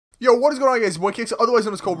Yo, what is going on, guys? Boy Kicks, otherwise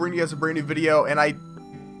known as Cole, bringing you guys a brand new video, and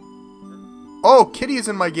Oh, Kitty is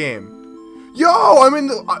in my game. Yo, I'm in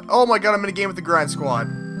the... Oh my god, I'm in a game with the Grind Squad.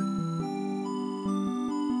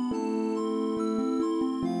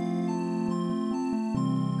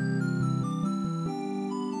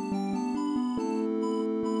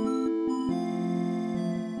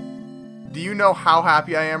 Do you know how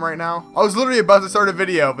happy I am right now? I was literally about to start a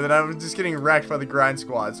video, but then I was just getting wrecked by the Grind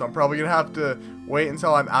Squad, so I'm probably gonna have to wait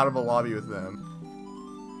until I'm out of a lobby with them.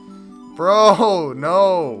 Bro,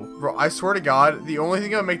 no. Bro, I swear to God, the only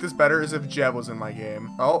thing that would make this better is if Jeb was in my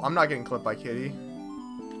game. Oh, I'm not getting clipped by Kitty.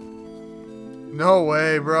 No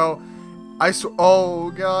way, bro.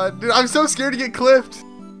 Oh, God. Dude, I'm so scared to get clipped.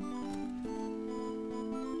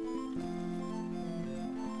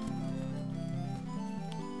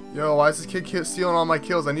 Yo, why is this kid stealing all my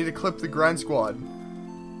kills? I need to clip the Grind Squad.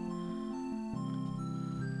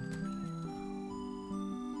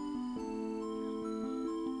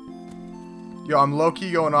 Yo, I'm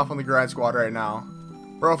low-key going off on the Grind Squad right now.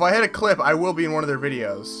 Bro, if I hit a clip, I will be in one of their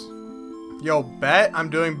videos. Yo, bet I'm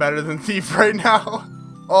doing better than Thief right now.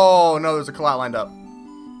 Oh, no, there's a collat lined up.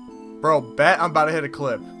 Bro, bet I'm about to hit a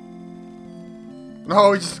clip.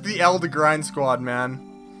 No, just took the L to Grind Squad, man.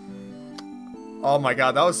 Oh my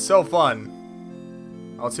god, that was so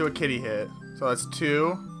fun. Let's see what Kitty hit. So that's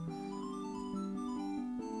 2.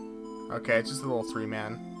 Okay, it's just a little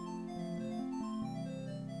 3-man.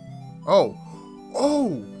 Oh! Oh!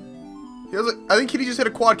 He was like, I think Kitty just hit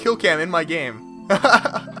a quad kill cam in my game.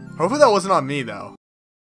 Hopefully that wasn't on me, though.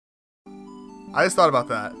 I just thought about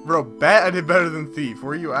that. Bro, bet I did better than Thief.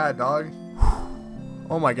 Where you at, dog?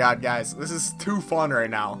 Oh my god, guys. This is too fun right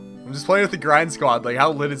now. I'm just playing with the Grind Squad. Like,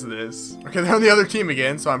 how lit is this? Okay, they're on the other team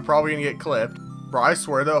again, so I'm probably gonna get clipped. Bro, I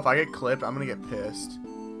swear, though, if I get clipped, I'm gonna get pissed.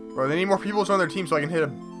 Bro, they need more people to join their team so I can hit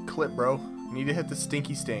a clip, bro. I need to hit the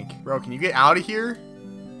stinky stink. Bro, can you get out of here?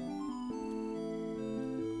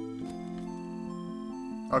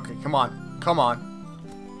 Okay, come on. Come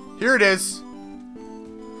on. Here it is.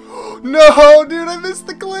 No, dude, I missed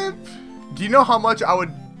the clip. Do you know how much I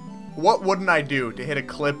would... What wouldn't I do to hit a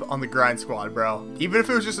clip on the Grind Squad, bro? Even if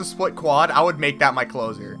it was just a split quad, I would make that my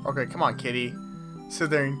closer. Okay, come on, Kitty. Sit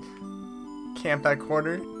there and camp that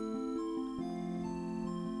corner.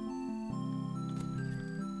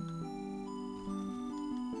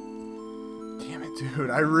 Damn it, dude.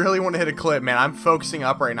 I really want to hit a clip, man. I'm focusing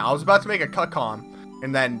up right now. I was about to make a cut com.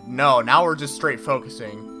 And then, no, now we're just straight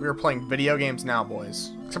focusing. We are playing video games now,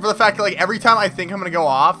 boys. Except for the fact that, like, every time I think I'm gonna go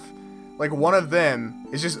off, like, one of them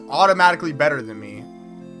is just automatically better than me.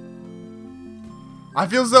 I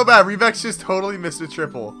feel so bad. Revex just totally missed a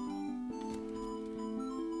triple.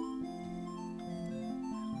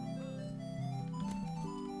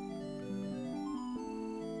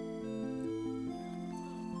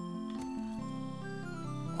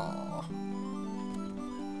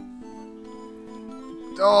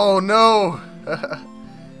 Oh no! I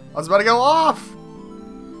was about to go off!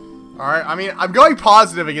 Alright, I mean, I'm going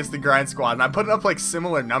positive against the Grind Squad, and I'm putting up, like,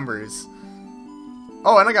 similar numbers.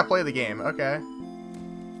 Oh, and I got play of the game. Okay.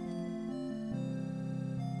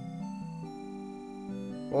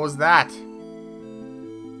 What was that?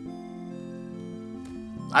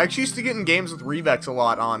 I actually used to get in games with Revex a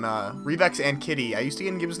lot on, Revex and Kitty. I used to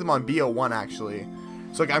get in games with them on BO1, actually.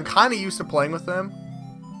 So, like, I'm kind of used to playing with them.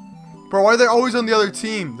 Bro, why are they always on the other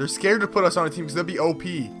team? They're scared to put us on a team because they'll be OP.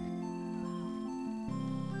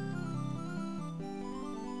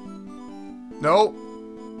 Nope.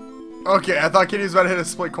 Okay, I thought Kitty was about to hit a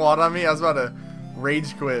split quad on me. I was about to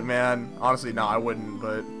rage quit, man. Honestly, no, I wouldn't,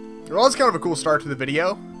 but... Well, that's kind of a cool start to the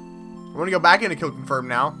video. I'm going to go back into kill confirm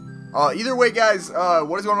now. Either way, guys,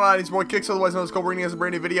 what is going on? It's Boy Kicks, otherwise known as Cole, bringing us a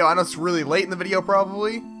brand new video. I know it's really late in the video,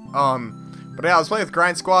 probably. But yeah, I was playing with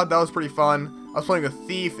Grind Squad. That was pretty fun. I was playing with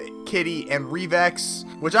Thief, Kitty, and Revex,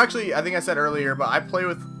 which actually, I think I said earlier, but I play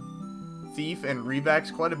with Thief and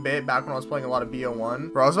Revex quite a bit back when I was playing a lot of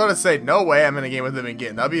BO1. Bro, I was about to say, no way I'm in a game with them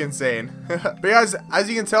again. That'd be insane. But guys, as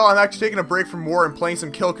you can tell, I'm actually taking a break from war and playing some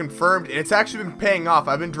kill confirmed, and it's actually been paying off.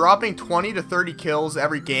 I've been dropping 20 to 30 kills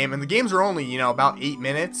every game, and the games are only, you know, about 8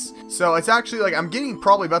 minutes. So it's actually, like, I'm getting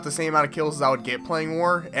probably about the same amount of kills as I would get playing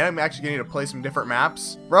war, and I'm actually getting to play some different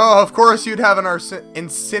maps. Bro, of course you'd have an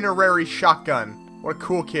incinerary shotgun. What a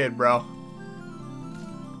cool kid, bro.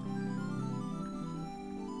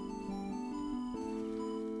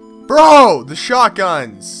 Bro, the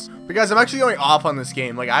shotguns. But guys, I'm actually going off on this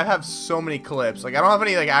game. Like, I have so many clips. Like, I don't have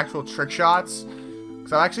any, like, actual trick shots.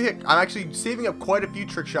 So I'm actually saving up quite a few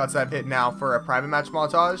trick shots I've hit now for a private match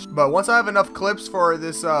montage. But once I have enough clips for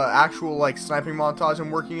this actual, like, sniping montage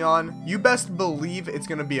I'm working on, you best believe it's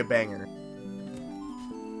gonna be a banger.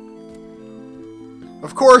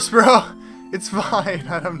 Of course, bro. It's fine.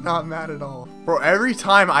 I'm not mad at all. Bro, every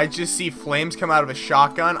time I just see flames come out of a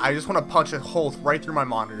shotgun, I just want to punch a hole right through my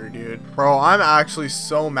monitor, dude. Bro, I'm actually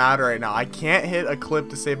so mad right now. I can't hit a clip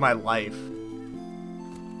to save my life.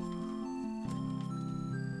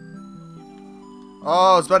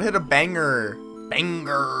 Oh, I was about to hit a banger.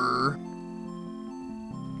 Banger.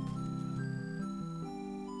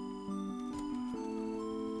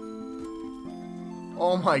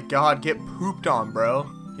 Oh my god, get pooped on, bro.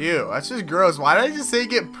 Ew, that's just gross. Why did I just say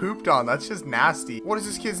get pooped on? That's just nasty. What is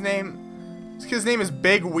this kid's name? This kid's name is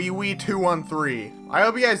Big Wee Wee 213. I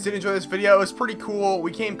hope you guys did enjoy this video. It was pretty cool.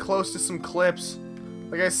 We came close to some clips.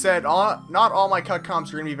 Like I said, not all my cut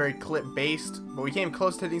comps are going to be very clip based, but we came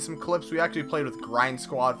close to hitting some clips. We actually played with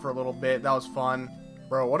GRINDSQUAD for a little bit. That was fun.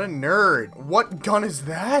 Bro, what a nerd. What gun is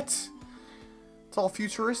that? It's all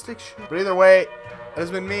futuristic shit. But either way, that has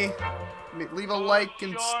been me. Leave a like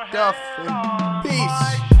and stuff, and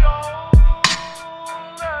peace.